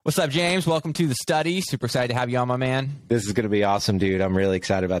What's up, James? Welcome to The Study. Super excited to have you on, my man. This is going to be awesome, dude. I'm really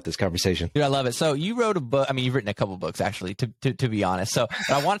excited about this conversation. Dude, I love it. So you wrote a book. I mean, you've written a couple books, actually, to be honest. So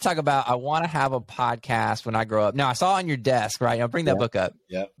but I want to talk about, I want to have a podcast when I grow up. Now, I saw it on your desk, right? Bring that book up.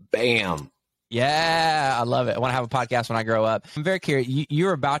 Yep. Bam. Yeah, I love it. I want to have a podcast when I grow up. I'm very curious.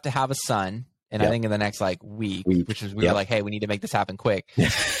 You're about to have a son. And I think in the next week, which is we were like, hey, we need to make this happen quick.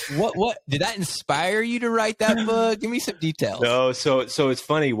 What did that inspire you to write that book? Give me some details. No, so it's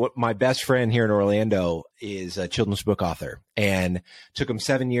funny. What my best friend here in Orlando is a children's book author, and took him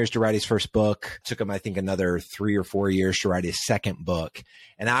 7 years to write his first book. Took him, I think, another 3 or 4 years to write his second book.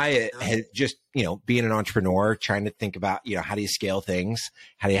 And I had just, being an entrepreneur, trying to think about, how do you scale things?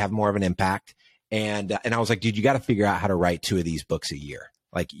 How do you have more of an impact? And I was like, dude, you got to figure out how to write 2 of these books a year.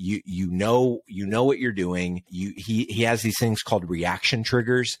 Like you know what you're doing. He has these things called reaction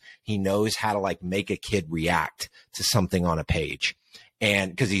triggers. He knows how to make a kid react to something on a page.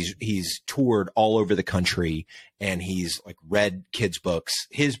 And cause he's toured all over the country, and he's read kids' books,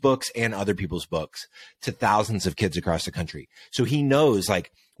 his books and other people's books, to thousands of kids across the country. So he knows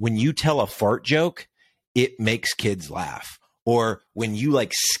when you tell a fart joke, it makes kids laugh. Or when you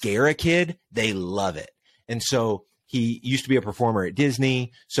scare a kid, they love it. And so he used to be a performer at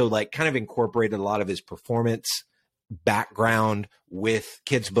Disney, so kind of incorporated a lot of his performance background with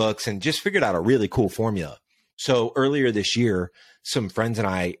kids' books and just figured out a really cool formula. So earlier this year, some friends and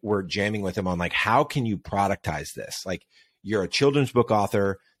I were jamming with him on how can you productize this? You're a children's book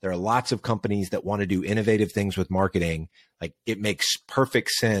author. There are lots of companies that want to do innovative things with marketing. It makes perfect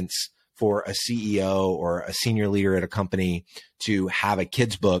sense for a CEO or a senior leader at a company to have a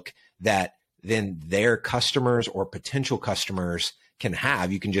kids' book that then their customers or potential customers can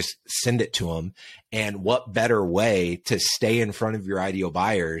have. You can just send it to them. And what better way to stay in front of your ideal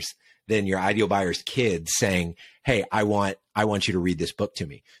buyers than your ideal buyers' kids saying, hey, I want you to read this book to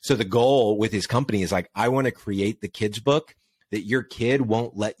me. So the goal with his company is I want to create the kids' book that your kid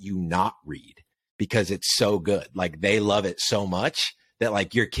won't let you not read because it's so good. They love it so much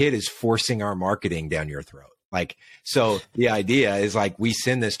that your kid is forcing our marketing down your throat. So the idea is we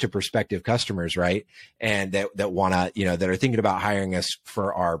send this to prospective customers, right? And that want to, that are thinking about hiring us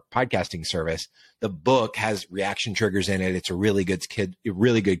for our podcasting service. The book has reaction triggers in it. It's a really good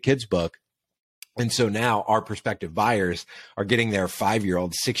kids book. And so now our prospective buyers are getting their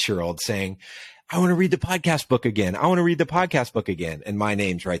 5-year-old, 6-year-old saying, I want to read the podcast book again. I want to read the podcast book again. And my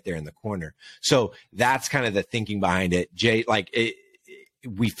name's right there in the corner. So that's kind of the thinking behind it. Jay,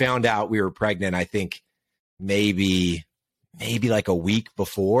 we found out we were pregnant, I think, maybe a week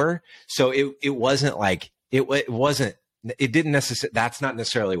before. So it wasn't it didn't necessarily, that's not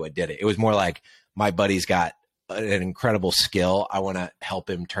necessarily what did it. It was more my buddy's got an incredible skill. I want to help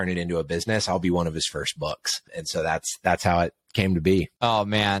him turn it into a business. I'll be one of his first books. And so that's how it came to be. Oh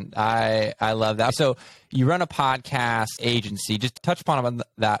man, I love that. So you run a podcast agency. Just touch upon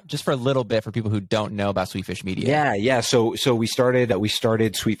that just for a little bit for people who don't know about Sweetfish Media. Yeah. So we started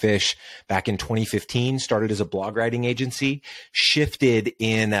Sweetfish back in 2015. Started as a blog writing agency. Shifted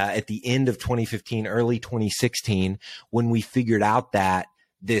in at the end of 2015, early 2016, when we figured out that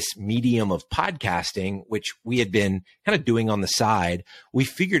this medium of podcasting, which we had been kind of doing on the side, we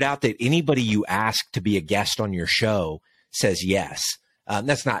figured out that anybody you ask to be a guest on your show says yes.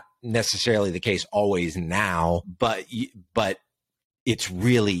 That's not necessarily the case always now, but it's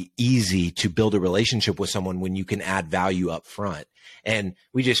really easy to build a relationship with someone when you can add value up front. And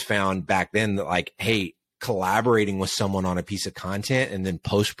we just found back then that hey, collaborating with someone on a piece of content and then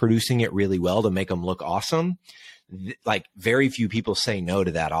post-producing it really well to make them look awesome, very few people say no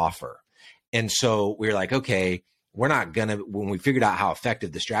to that offer. And so we're okay, we're not going to, when we figured out how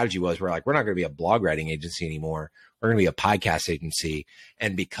effective the strategy was, we're not going to be a blog writing agency anymore. We're going to be a podcast agency.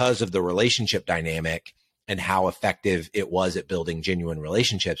 And because of the relationship dynamic and how effective it was at building genuine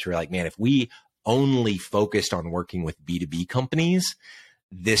relationships, we're man, if we only focused on working with B2B companies,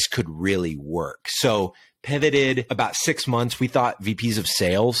 this could really work. So pivoted about 6 months. We thought VPs of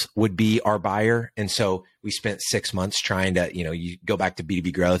sales would be our buyer. And so we spent 6 months trying to, you go back to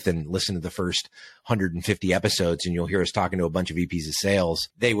B2B growth and listen to the first 150 episodes and you'll hear us talking to a bunch of VPs of sales.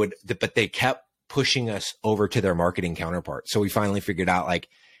 But they kept pushing us over to their marketing counterpart. So we finally figured out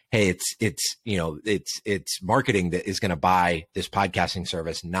hey, it's marketing that is going to buy this podcasting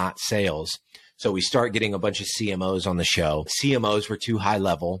service, not sales. So we start getting a bunch of CMOs on the show. CMOs were too high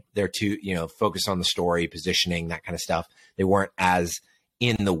level. They're too, focused on the story, positioning, that kind of stuff. They weren't as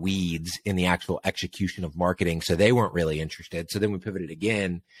in the weeds in the actual execution of marketing. So they weren't really interested. So then we pivoted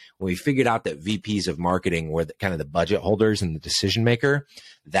again when we figured out that VPs of marketing were kind of the budget holders and the decision maker.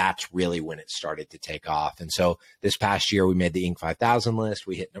 that's really when it started to take off. And so this past year, we made the Inc. 5000 list.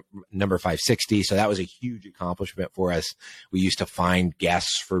 We hit number 560. So that was a huge accomplishment for us. We used to find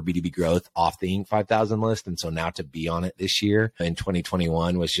guests for B2B growth off the Inc. 5000 list. And so now to be on it this year in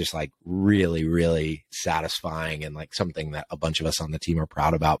 2021 was just like really, really satisfying and like something that a bunch of us on the team are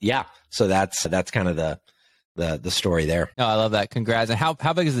proud about. Yeah. So that's kind of the story there. Oh, I love that. Congrats. And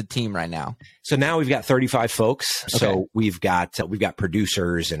how big is the team right now? So now we've got 35 folks. Okay. So we've got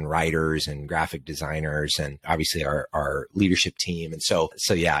producers and writers and graphic designers and obviously our leadership team. And so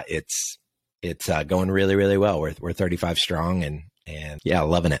yeah, it's going really, really well. We're 35 strong and yeah,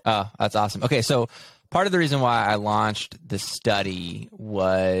 loving it. Oh, that's awesome. Okay. So part of the reason why I launched the study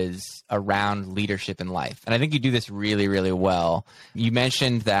was around leadership in life. And I think you do this really, really well. You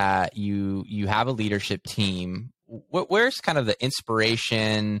mentioned that you have a leadership team. Where's kind of the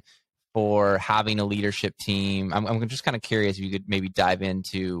inspiration for having a leadership team? I'm just kind of curious if you could maybe dive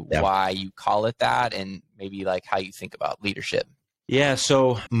into why you call it that and maybe like how you think about leadership. Yeah.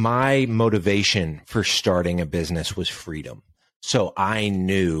 So my motivation for starting a business was freedom. So I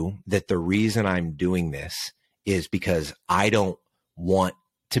knew that the reason I'm doing this is because I don't want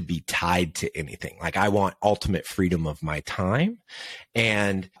to be tied to anything. Like I want ultimate freedom of my time.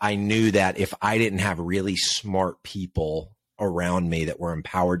 And I knew that if I didn't have really smart people around me that were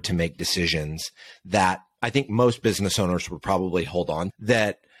empowered to make decisions, that I think most business owners would probably hold on,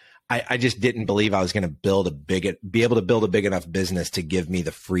 that I just didn't believe I was going to be able to build a big enough business to give me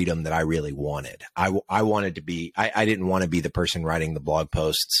the freedom that I really wanted. I wanted to be, I didn't want to be the person writing the blog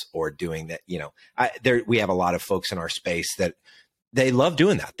posts or doing that. You know, we have a lot of folks in our space that they love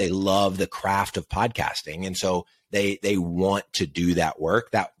doing that. They love the craft of podcasting. And so they want to do that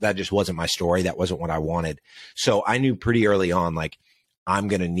work. That just wasn't my story. That wasn't what I wanted. So I knew pretty early on, like, I'm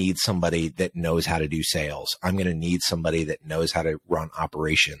going to need somebody that knows how to do sales. I'm going to need somebody that knows how to run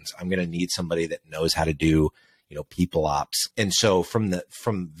operations. I'm going to need somebody that knows how to do, you know, people ops. And so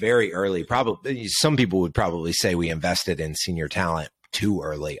from very early, probably some people would probably say we invested in senior talent too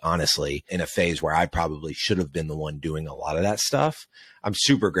early, honestly, in a phase where I probably should have been the one doing a lot of that stuff. I'm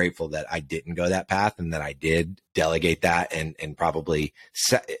super grateful that I didn't go that path and that I did delegate that and probably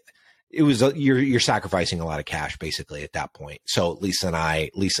it was you're sacrificing a lot of cash basically at that point. So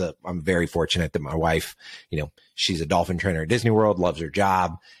Lisa, I'm very fortunate that my wife, you know, she's a dolphin trainer at Disney World, loves her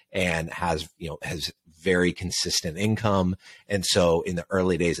job and has very consistent income. And so in the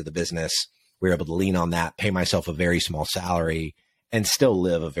early days of the business, we were able to lean on that, pay myself a very small salary and still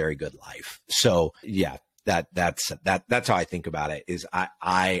live a very good life. So yeah, that's how I think about it is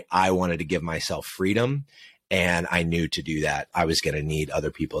I wanted to give myself freedom. And I knew to do that, I was going to need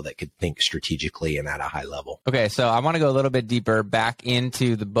other people that could think strategically and at a high level. Okay, so I want to go a little bit deeper back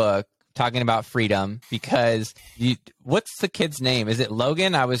into the book, talking about freedom, because what's the kid's name? Is it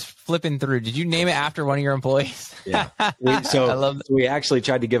Logan? I was flipping through. Did you name it after one of your employees? Yeah. We actually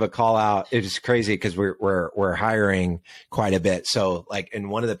tried to give a call out. It's crazy because we're hiring quite a bit. So like in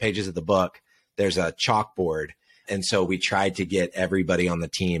one of the pages of the book, there's a chalkboard. And so we tried to get everybody on the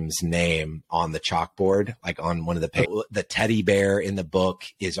team's name on the chalkboard, like on one of the teddy bear in the book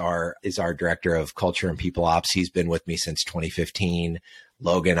is our director of culture and people ops. He's been with me since 2015.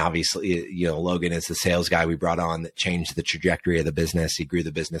 Logan, obviously, you know, Logan is the sales guy we brought on that changed the trajectory of the business. He grew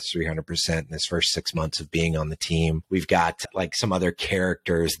the business 300% in his first 6 months of being on the team. We've got like some other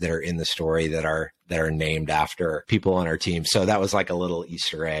characters that are in the story that are named after people on our team. So that was like a little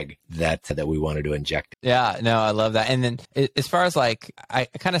Easter egg that we wanted to inject. Yeah, no, I love that. And then as far as like, I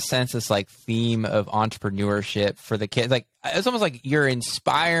kind of sense this like theme of entrepreneurship for the kids. Like it's almost like you're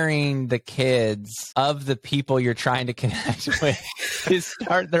inspiring the kids of the people you're trying to connect with to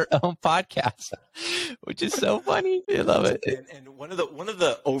start their own podcast, which is so funny. I love it. And one of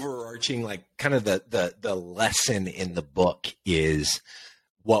the overarching, like kind of the lesson in the book is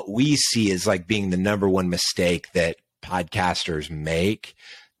what we see is like being the number one mistake that podcasters make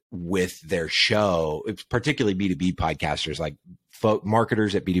with their show. It's particularly B2B podcasters, like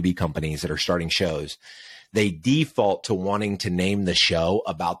marketers at B2B companies that are starting shows. They default to wanting to name the show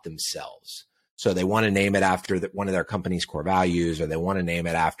about themselves. So they want to name it after one of their company's core values, or they want to name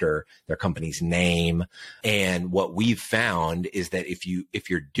it after their company's name. And what we've found is that if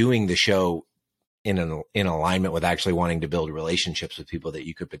you're doing the show in alignment with actually wanting to build relationships with people that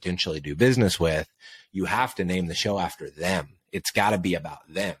you could potentially do business with, you have to name the show after them. It's got to be about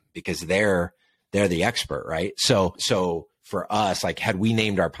them because they're the expert, right? So for us, like had we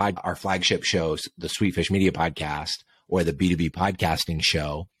named our flagship shows, the Sweetfish Media Podcast or the B2B Podcasting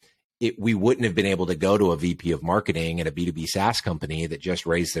Show, we wouldn't have been able to go to a VP of marketing at a B2B SaaS company that just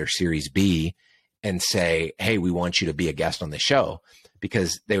raised their Series B and say, hey, we want you to be a guest on the show.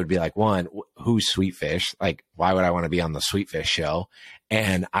 because they would be like, one, who's Sweetfish? Like, why would I want to be on the Sweetfish show?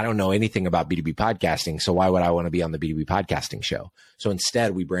 And I don't know anything about B2B podcasting. So why would I want to be on the B2B podcasting show? So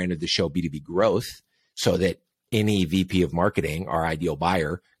instead we branded the show B2B Growth so that any VP of marketing, our ideal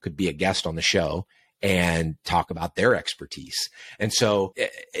buyer, could be a guest on the show and talk about their expertise. And so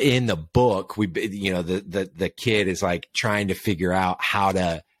in the book, the kid is like trying to figure out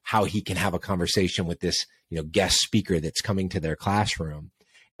how he can have a conversation with this, guest speaker that's coming to their classroom.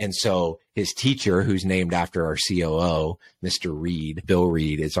 And so his teacher, who's named after our COO, Mr. Reed, Bill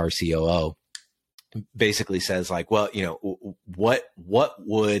Reed is our COO, basically says like, well, what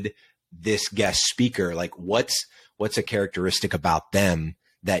would this guest speaker, like what's a characteristic about them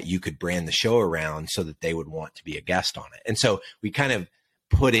that you could brand the show around so that they would want to be a guest on it? And so we kind of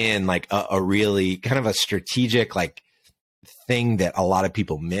put in like a really kind of a strategic like thing that a lot of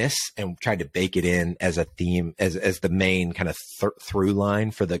people miss, and tried to bake it in as a theme, as the main kind of through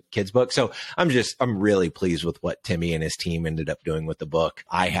line for the kids book. So I'm really pleased with what Timmy and his team ended up doing with the book.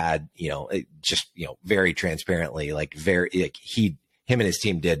 I had, very transparently, him and his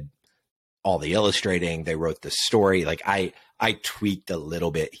team did all the illustrating. They wrote the story. Like I tweaked a little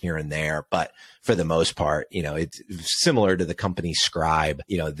bit here and there, but for the most part, it's similar to the company Scribe.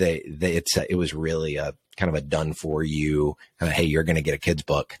 It was really a kind of a done for you, hey, you're going to get a kid's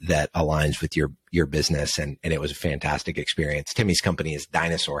book that aligns with your business. And it was a fantastic experience. Timmy's company is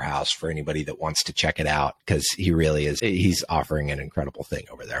Dinosaur House for anybody that wants to check it out, because he's offering an incredible thing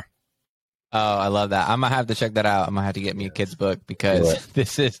over there. Oh, I love that. I'm going to have to check that out. I'm going to have to get me a kid's book, because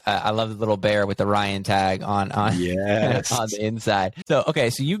this is, I love the little bear with the Ryan tag on yes. on the inside. So, okay.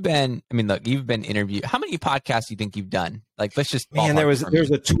 So you've been interviewed. How many podcasts do you think you've done? Like, let's just, there's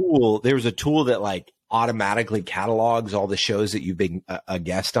a tool that like automatically catalogs all the shows that you've been a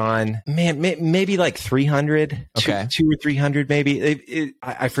guest on. Man, maybe like 300, okay. two or 300, maybe.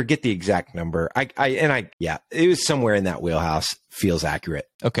 I forget the exact number. It was somewhere in that wheelhouse. Feels accurate.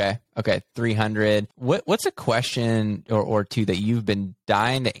 Okay. 300. What's a question or two that you've been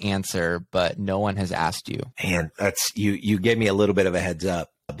dying to answer, but no one has asked you? Man, that's you gave me a little bit of a heads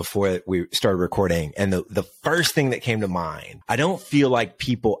up before we started recording. And the first thing that came to mind, I don't feel like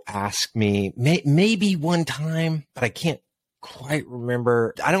people ask me, maybe one time, but I can't quite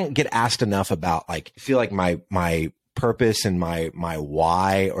remember. I don't get asked enough about, like, I feel like my purpose and my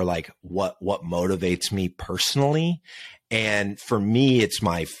why, or like what motivates me personally. And for me, it's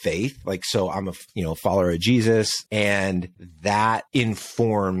my faith. Like, so I'm a follower of Jesus, and that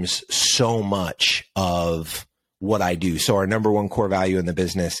informs so much of what I do. So our number one core value in the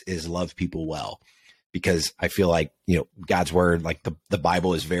business is love people well, because I feel like, God's word, like the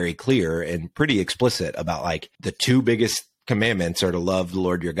Bible is very clear and pretty explicit about like the two biggest commandments are to love the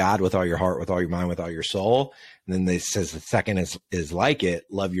Lord your God with all your heart, with all your mind, with all your soul. And then it says the second is like it,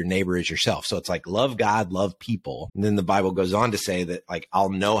 love your neighbor as yourself. So it's like love God, love people. And then the Bible goes on to say that, like, I'll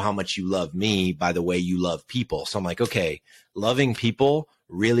know how much you love me by the way you love people. So I'm like, okay, loving people,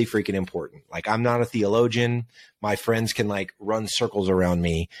 really freaking important. Like, I'm not a theologian. My friends can like run circles around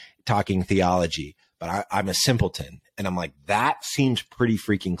me talking theology, but I'm a simpleton. And I'm like, that seems pretty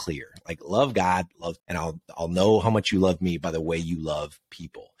freaking clear. Like, love God, and I'll know how much you love me by the way you love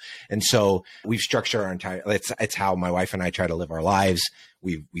people. And so we've structured our entire, it's how my wife and I try to live our lives.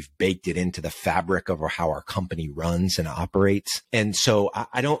 We've baked it into the fabric of how our company runs and operates. And so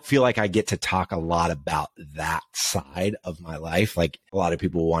I don't feel like I get to talk a lot about that side of my life. Like, a lot of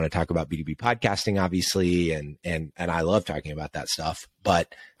people want to talk about B2B podcasting, obviously. And I love talking about that stuff,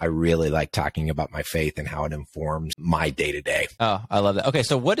 but I really like talking about my faith and how it informs my day to day. Oh, I love that. Okay.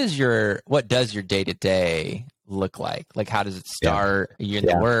 So what does your day to day look like? Like, how does it start? Are you in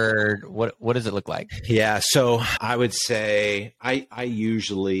the word? What does it look like? Yeah. So I would say I'm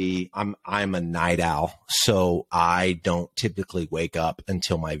a night owl. So I don't typically wake up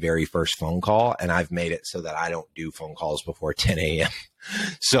until my very first phone call. And I've made it so that I don't do phone calls before 10 a.m.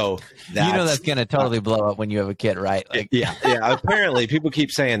 So that's going to totally blow up when you have a kid, right? Like, yeah. Apparently people keep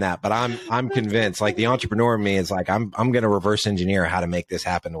saying that, but I'm convinced, like, the entrepreneur in me is like, I'm going to reverse engineer how to make this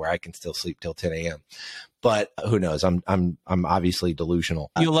happen where I can still sleep till 10 a.m. But who knows? I'm obviously delusional.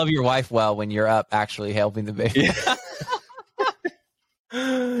 You love your wife well when you're up actually helping the baby.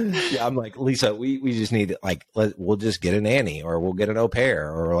 Yeah, I'm like, Lisa, we just need, like, we'll just get a nanny, or we'll get an au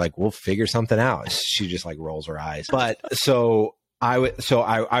pair, or like we'll figure something out. She just like rolls her eyes. But so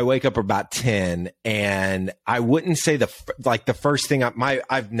I wake up about 10, and I wouldn't say the first thing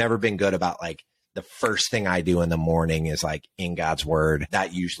I've never been good about, like, the first thing I do in the morning is like in God's word.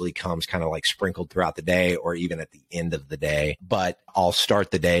 That usually comes kind of like sprinkled throughout the day, or even at the end of the day. But I'll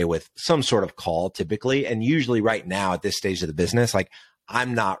start the day with some sort of call typically. And usually right now at this stage of the business, like,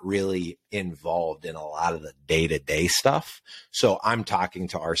 I'm not really involved in a lot of the day-to-day stuff. So I'm talking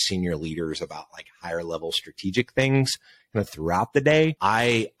to our senior leaders about like higher level strategic things kind of throughout the day.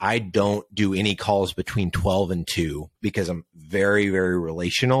 I don't do any calls between 12 and 2 because I'm very, very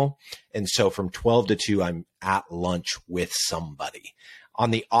relational. And so from 12 to 2, I'm at lunch with somebody. On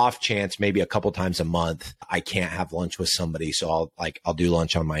the off chance, maybe a couple times a month, I can't have lunch with somebody. So I'll do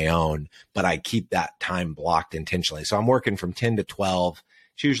lunch on my own, but I keep that time blocked intentionally. So I'm working from 10 to 12.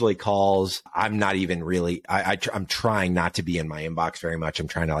 It's usually calls. I'm not even really, I'm trying not to be in my inbox very much. I'm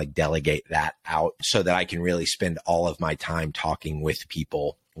trying to like delegate that out so that I can really spend all of my time talking with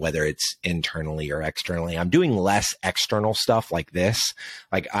people, whether it's internally or externally. I'm doing less external stuff like this.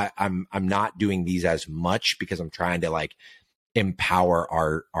 Like I'm not doing these as much because I'm trying to like empower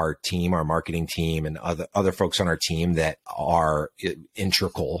our team, our marketing team, and other folks on our team that are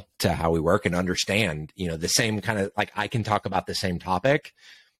integral to how we work and understand, the same kind of like I can talk about the same topic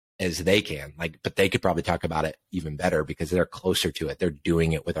as they can, like, but they could probably talk about it even better because they're closer to it. They're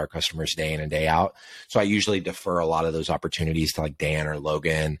doing it with our customers day in and day out. So I usually defer a lot of those opportunities to like Dan or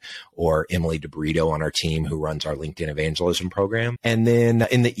Logan or Emily DeBrito on our team who runs our LinkedIn evangelism program. And then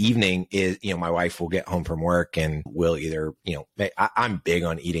in the evening is, my wife will get home from work and we'll either, I'm big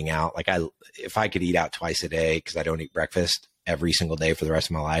on eating out. Like if I could eat out twice a day because I don't eat breakfast every single day for the rest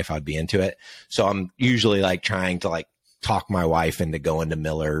of my life, I'd be into it. So I'm usually like trying to like talk my wife into going to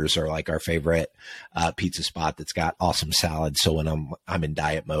Miller's or like our favorite pizza spot that's got awesome salad. So when I'm in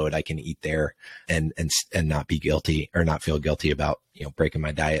diet mode, I can eat there and not be guilty or not feel guilty about, breaking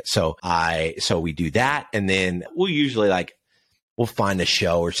my diet. So we do that. And then we'll find a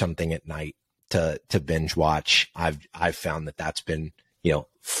show or something at night to binge watch. I've found that that's been,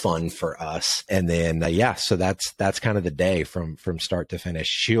 fun for us. And then, so that's kind of the day from start to finish.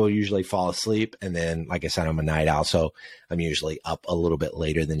 She'll usually fall asleep. And then, like I said, I'm a night owl. So I'm usually up a little bit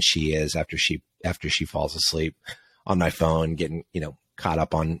later than she is after she falls asleep on my phone, getting, caught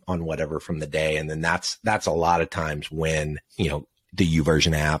up on whatever from the day. And then that's a lot of times when, the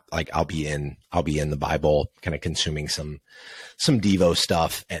YouVersion app, like I'll be in the Bible, kind of consuming some Devo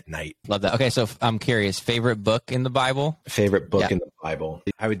stuff at night. Love that. Okay. So I'm curious, favorite book in the Bible? Favorite book in the Bible.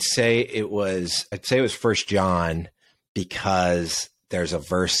 I'd say it was First John because there's a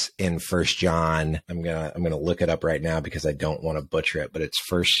verse in First John. I'm going to look it up right now because I don't want to butcher it, but it's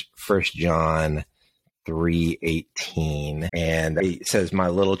First John 3:18, and it says, "My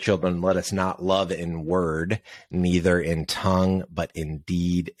little children, let us not love in word, neither in tongue, but in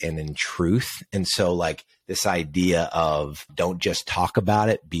deed and in truth." And so like this idea of don't just talk about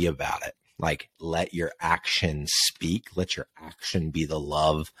it, be about it. Like let your action speak, let your action be the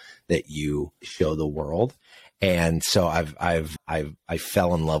love that you show the world. And so I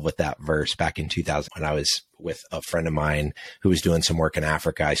fell in love with that verse back in 2000 when I was with a friend of mine who was doing some work in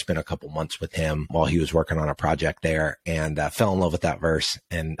Africa. I spent a couple months with him while he was working on a project there and fell in love with that verse.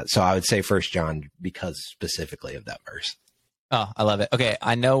 And so I would say First John because specifically of that verse. Oh, I love it. Okay.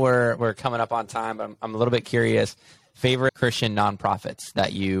 I know we're coming up on time, but I'm a little bit curious. Favorite Christian nonprofits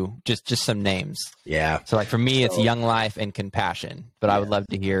that you just some names. Yeah. So like for me, it's Young Life and Compassion, but I would love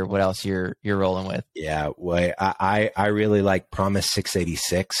to hear what else you're rolling with. Yeah. Well, I really like Promise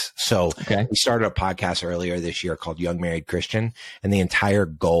 686. So we started a podcast earlier this year called Young Married Christian. And the entire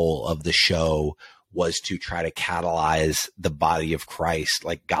goal of the show was to try to catalyze the body of Christ,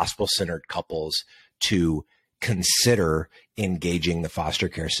 like gospel-centered couples, to consider engaging the foster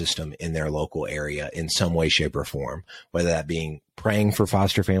care system in their local area in some way, shape, or form, whether that being praying for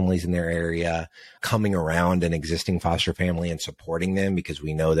foster families in their area, coming around an existing foster family and supporting them, because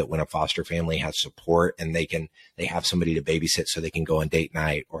we know that when a foster family has support and they have somebody to babysit so they can go on date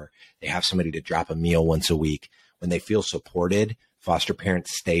night, or they have somebody to drop a meal once a week, when they feel supported, foster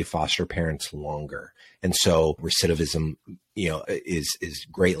parents stay foster parents longer. And so recidivism, is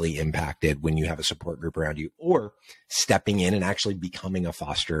greatly impacted when you have a support group around you, or stepping in and actually becoming a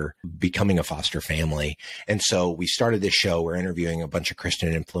foster family. And so we started this show. We're interviewing a bunch of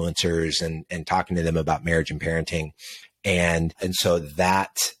Christian influencers and talking to them about marriage and parenting. And so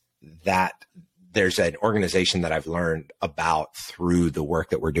that there's an organization that I've learned about through the work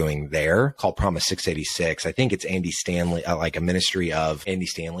that we're doing there called Promise 686. I think it's Andy Stanley, like a ministry of Andy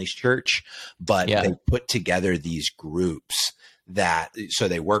Stanley's church, but they put together these groups so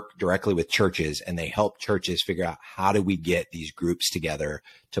they work directly with churches and they help churches figure out how do we get these groups together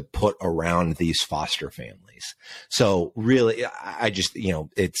to put around these foster families. So really, I just,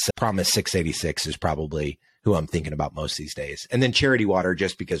 it's Promise 686 is probably who I'm thinking about most these days. And then Charity Water,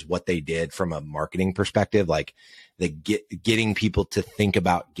 just because what they did from a marketing perspective, like getting people to think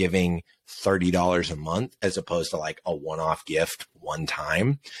about giving $30 a month as opposed to like a one-off gift one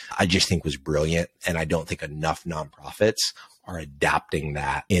time, I just think was brilliant. And I don't think enough nonprofits are adapting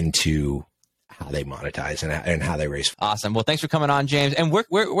that into how they monetize and how they raise. Awesome. Well, thanks for coming on, James. And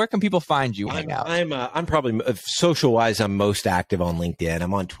where can people find you? Hang out. I'm probably social wise, I'm most active on LinkedIn.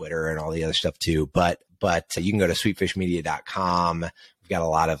 I'm on Twitter and all the other stuff too, but you can go to sweetfishmedia.com. We've got a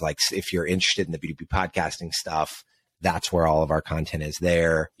lot of like, if you're interested in the B2B podcasting stuff, that's where all of our content is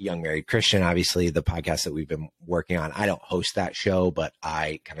there. Young Married Christian, obviously the podcast that we've been working on. I don't host that show, but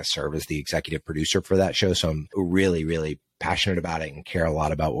I kind of serve as the executive producer for that show. So I'm really, really passionate about it and care a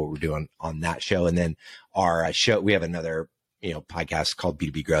lot about what we're doing on that show. And then our show, we have another, podcast called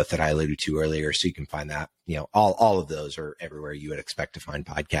B2B Growth that I alluded to earlier. So you can find that, all of those are everywhere you would expect to find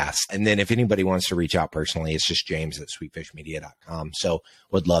podcasts. And then if anybody wants to reach out personally, it's just james@sweetfishmedia.com. So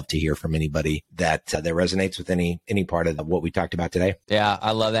would love to hear from anybody that resonates with any part of what we talked about today. Yeah,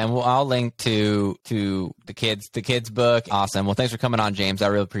 I love that. And I'll link to the kids book. Awesome. Well, thanks for coming on, James. I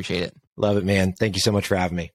really appreciate it. Love it, man. Thank you so much for having me.